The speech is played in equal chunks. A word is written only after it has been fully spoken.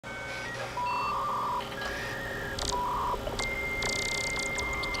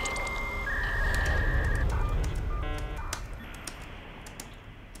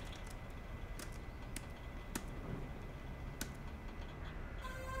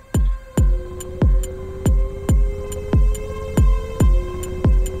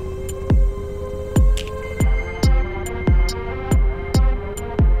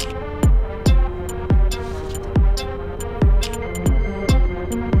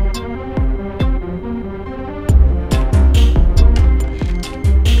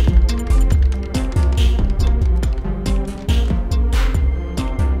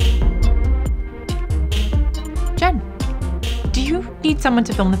someone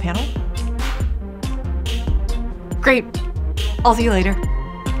to film the panel? Great. I'll see you later.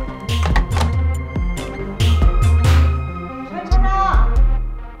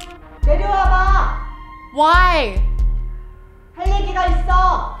 내려와봐. Why? 할 얘기가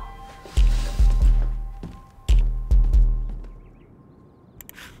있어.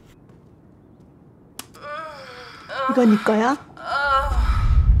 이건 네 거야?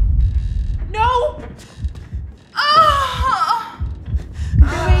 No!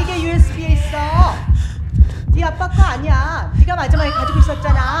 근데 왜 이게 USB에 있어? 네 아빠 거 아니야. 네가 마지막에 가지고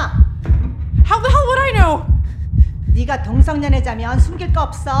있었잖아. How the hell would I know? 네가 동성연애자면 숨길 거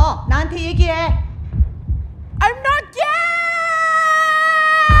없어. 나한테 얘기해. I'm not gay!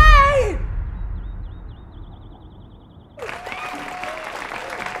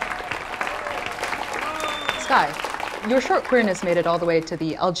 Sky, your short queerness made it all the way to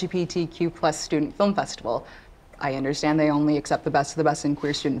the LGBTQ+ Student Film Festival. I understand they only accept the best of the best in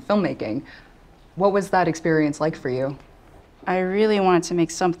queer student filmmaking. What was that experience like for you? I really wanted to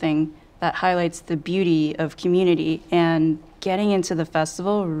make something that highlights the beauty of community, and getting into the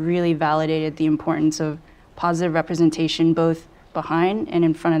festival really validated the importance of positive representation both behind and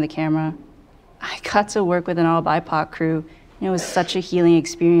in front of the camera. I got to work with an all-BIPOC crew, and it was such a healing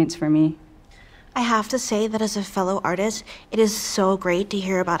experience for me. I have to say that as a fellow artist, it is so great to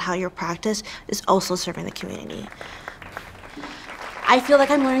hear about how your practice is also serving the community. I feel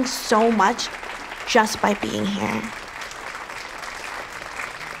like I'm learning so much just by being here.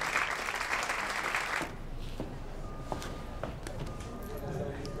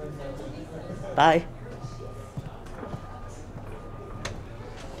 Bye.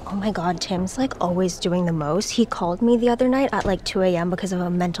 Oh my God, Tim's like always doing the most. He called me the other night at like 2 a.m. because of a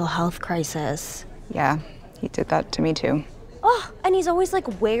mental health crisis. Yeah, he did that to me too. Oh, and he's always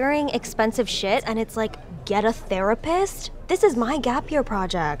like wearing expensive shit and it's like, get a therapist? This is my gap year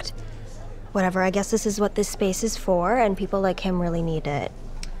project. Whatever, I guess this is what this space is for and people like him really need it.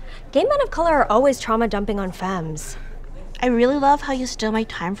 Gay men of color are always trauma dumping on femmes. I really love how you still make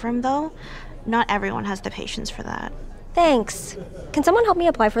time for him, though. Not everyone has the patience for that. Thanks. Can someone help me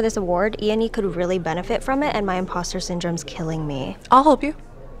apply for this award? E&E could really benefit from it and my imposter syndrome's killing me. I'll help you.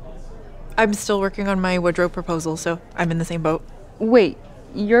 I'm still working on my Woodrow proposal, so I'm in the same boat. Wait,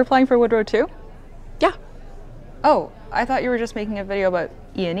 you're applying for Woodrow too? Yeah. Oh, I thought you were just making a video about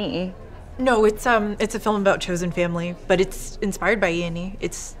E&E. No, it's a film about chosen family, but it's inspired by E&E.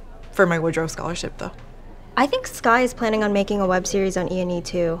 It's for my Woodrow scholarship, though. I think Sky is planning on making a web series on E&E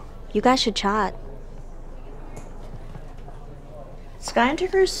too. You guys should chat. Sky and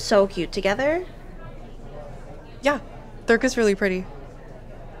Turker are so cute together. Yeah, Thurka's really pretty.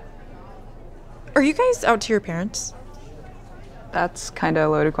 Are you guys out to your parents? That's kind of a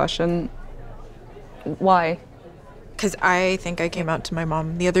loaded question. Why? Because I think I came out to my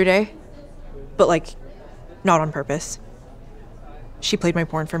mom the other day, but like, not on purpose. She played my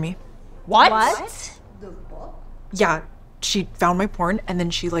porn for me. What? Yeah, she found my porn and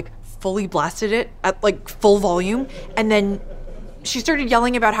then she like fully blasted it at like full volume, and then she started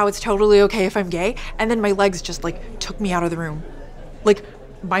yelling about how it's totally okay if I'm gay, and then my legs just like took me out of the room. Like,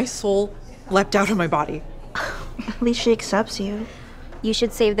 my soul leapt out of my body. At least she accepts you. You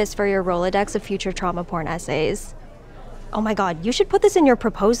should save this for your Rolodex of future trauma porn essays. Oh my God, you should put this in your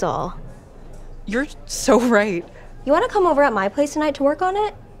proposal. You're so right. You want to come over at my place tonight to work on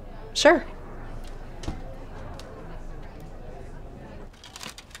it? Sure.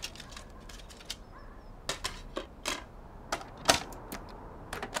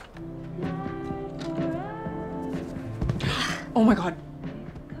 Oh my God.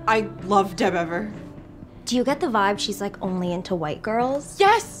 I love Deb Ever. Do you get the vibe she's like only into white girls?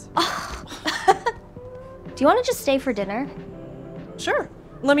 Yes! Do you want to just stay for dinner? Sure.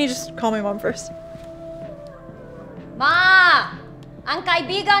 Let me just call my mom first. Ma! Ang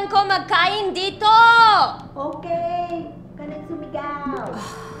kaibigan ko magkain dito! Okay. Ganun sumigaw.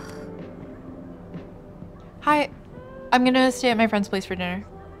 Hi. I'm gonna stay at my friend's place for dinner.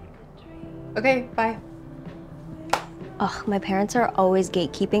 Okay, bye. Ugh, my parents are always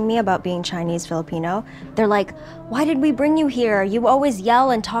gatekeeping me about being Chinese Filipino. They're like, why did we bring you here? You always yell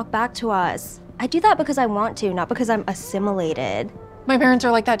and talk back to us. I do that because I want to, not because I'm assimilated. My parents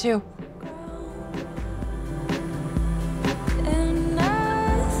are like that too.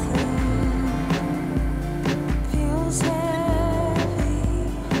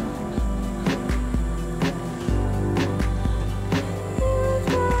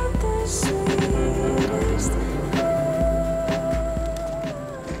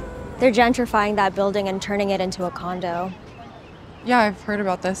 They're gentrifying that building and turning it into a condo. Yeah, I've heard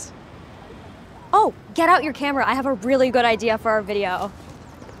about this. Oh, get out your camera. I have a really good idea for our video.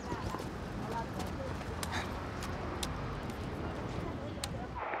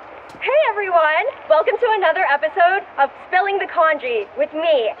 Hey everyone! Welcome to another episode of Spilling the Congee with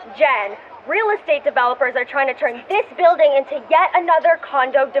me, Jenn. Real estate developers are trying to turn this building into yet another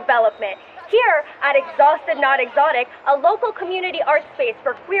condo development. Here at Exhausted Not Exotic, a local community art space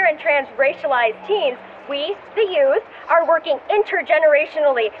for queer and trans racialized teens, we, the youth, are working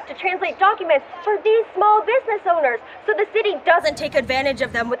intergenerationally to translate documents for these small business owners so the city doesn't take advantage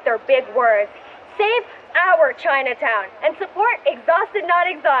of them with their big words. Save our Chinatown and support Exhausted Not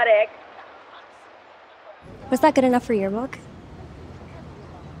Exotic. Was that good enough for your book?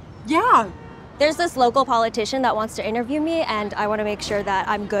 Yeah. There's this local politician that wants to interview me, and I want to make sure that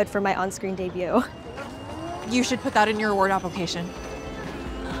I'm good for my on-screen debut. You should put that in your award application.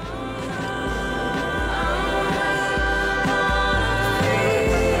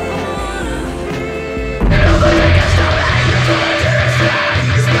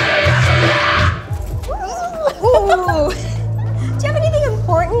 Ooh. Do you have anything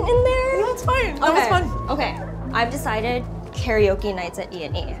important in there? That's fine. That was fun. Okay. I've decided karaoke nights at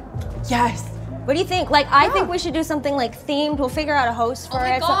E&E. Yes. What do you think? Like, I think we should do something like themed. We'll figure out a host for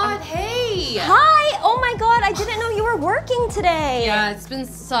it. Oh my god, hey! Hi! Oh my god, I didn't know you were working today. Yeah, it's been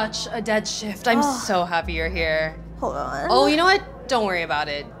such a dead shift. I'm so happy you're here. Hold on. Oh, you know what? Don't worry about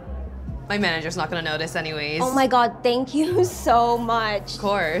it. My manager's not gonna notice anyways. Oh my god, thank you so much. Of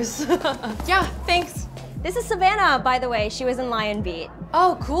course. Yeah, thanks. This is Savannah, by the way. She was in Lion Beat.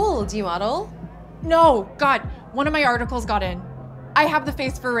 Oh, cool. Do you model? No, God, one of my articles got in. I have the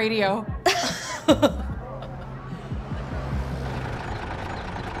face for radio.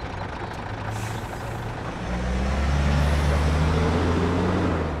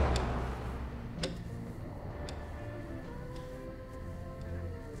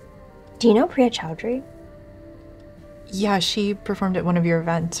 Do you know Priya Chowdhury? Yeah, she performed at one of your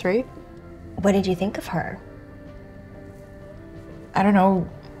events, right? What did you think of her? I don't know.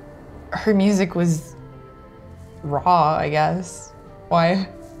 Her music was raw, I guess. Why?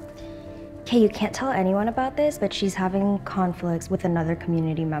 Okay, you can't tell anyone about this, but she's having conflicts with another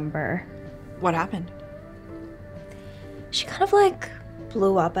community member. What happened? She kind of like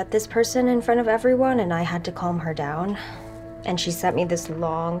blew up at this person in front of everyone, and I had to calm her down. And she sent me this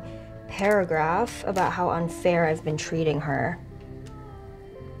long paragraph about how unfair I've been treating her.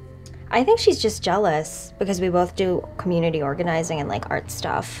 I think she's just jealous because we both do community organizing and like art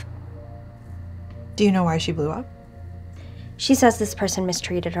stuff. Do you know why she blew up? She says this person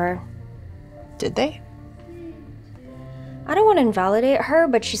mistreated her. Did they? I don't want to invalidate her,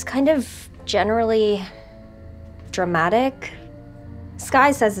 but she's kind of generally dramatic.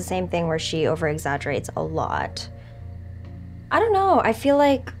 Sky says the same thing where she over-exaggerates a lot. I don't know, I feel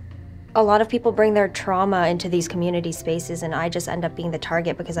like a lot of people bring their trauma into these community spaces and I just end up being the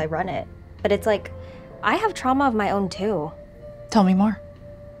target because I run it. But it's like, I have trauma of my own too. Tell me more.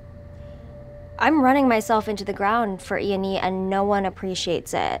 I'm running myself into the ground for E&E and no one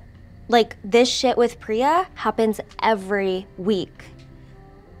appreciates it. Like, this shit with Priya happens every week.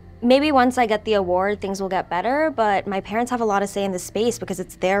 Maybe once I get the award, things will get better, but my parents have a lot of say in the space because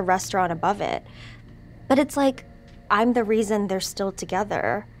it's their restaurant above it. But it's like, I'm the reason they're still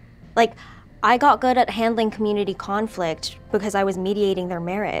together. Like, I got good at handling community conflict because I was mediating their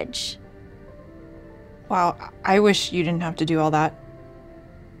marriage. Wow, I wish you didn't have to do all that.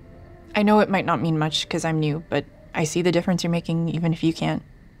 I know it might not mean much because I'm new, but I see the difference you're making even if you can't.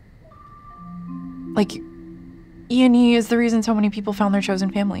 Like, E&E is the reason so many people found their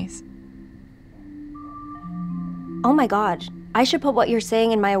chosen families. Oh my god, I should put what you're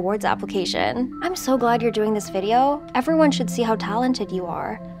saying in my awards application. I'm so glad you're doing this video. Everyone should see how talented you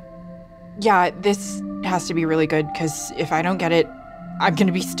are. Yeah, this has to be really good because if I don't get it, I'm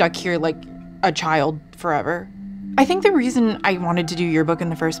gonna be stuck here like a child forever. I think the reason I wanted to do your book in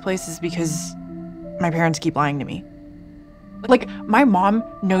the first place is because my parents keep lying to me. Like, my mom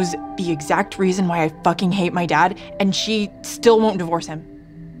knows the exact reason why I fucking hate my dad, and she still won't divorce him.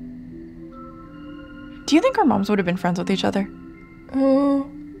 Do you think our moms would have been friends with each other?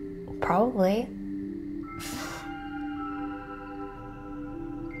 Probably.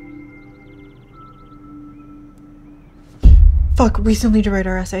 Fuck, we still need to write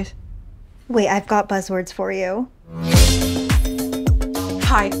our essays. Wait, I've got buzzwords for you.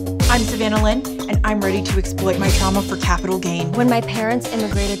 Hi, I'm Savannah Lynn, and I'm ready to exploit my trauma for capital gain. When my parents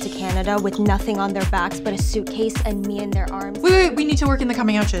immigrated to Canada with nothing on their backs but a suitcase and me in their arms. Wait, we need to work in the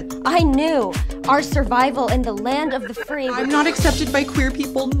coming out shit. I knew our survival in the land of the free. I'm not accepted by queer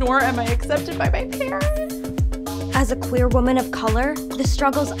people, nor am I accepted by my parents. As a queer woman of color, the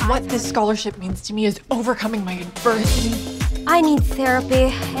struggles What this scholarship means to me is overcoming my adversity. I need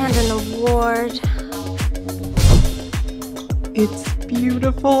therapy and an award. It's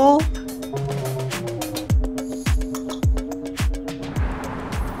beautiful.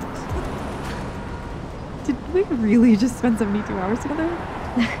 Did we really just spend 72 hours together?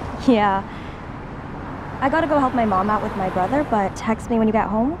 Yeah. I gotta go help my mom out with my brother, but text me when you get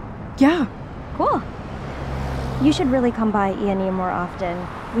home. Yeah. Cool. You should really come by E&E more often.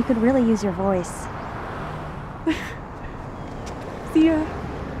 We could really use your voice. See ya.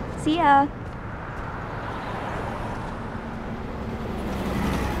 See ya.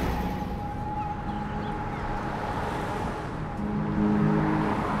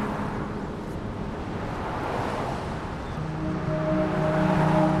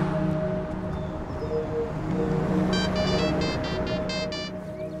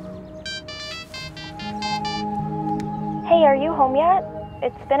 Hey, are you home yet?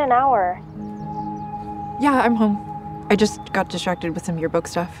 It's been an hour. Yeah, I'm home. I just got distracted with some yearbook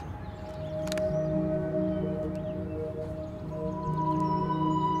stuff.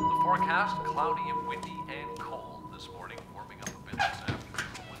 The forecast, cloudy and windy and cold this morning, warming up a bit this afternoon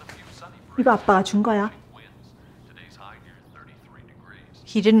with a few sunny breaks. 이거 아빠가 준 거야. Winds. Today's high near 33 degrees.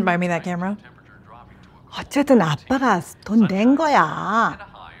 He didn't buy me that camera. Temperature dropping to a 어쨌든 아빠가 돈 낸 거야. and a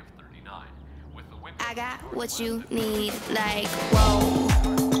high of 39. With the wind I got what you need, like, whoa.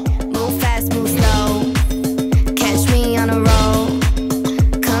 Move fast, move slow. Catch me on a roll.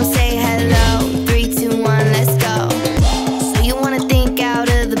 Come say hello. 3, 2, 1, let's go. So you wanna think out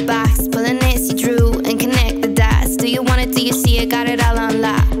of the box, pull a Nancy Drew and connect the dots. Do you want it? Do you see it? Got it all on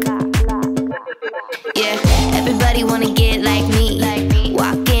lock. Yeah, everybody wanna get like me.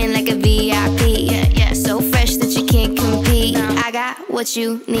 Walk in like a VIP. Yeah, so fresh that you can't compete. I got what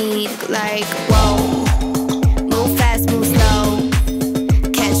you need, like, whoa. Move fast, move slow.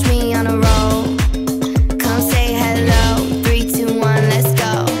 Catch me on a roll. Come say hello. 3, 2, 1, let's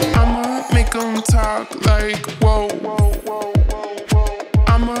go. I'ma make 'em talk like whoa.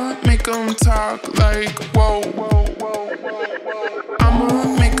 I'ma make 'em talk like whoa. I'ma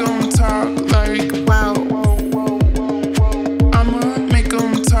make 'em talk like Whoa. I'ma make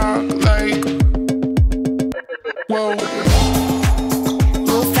 'em talk like whoa.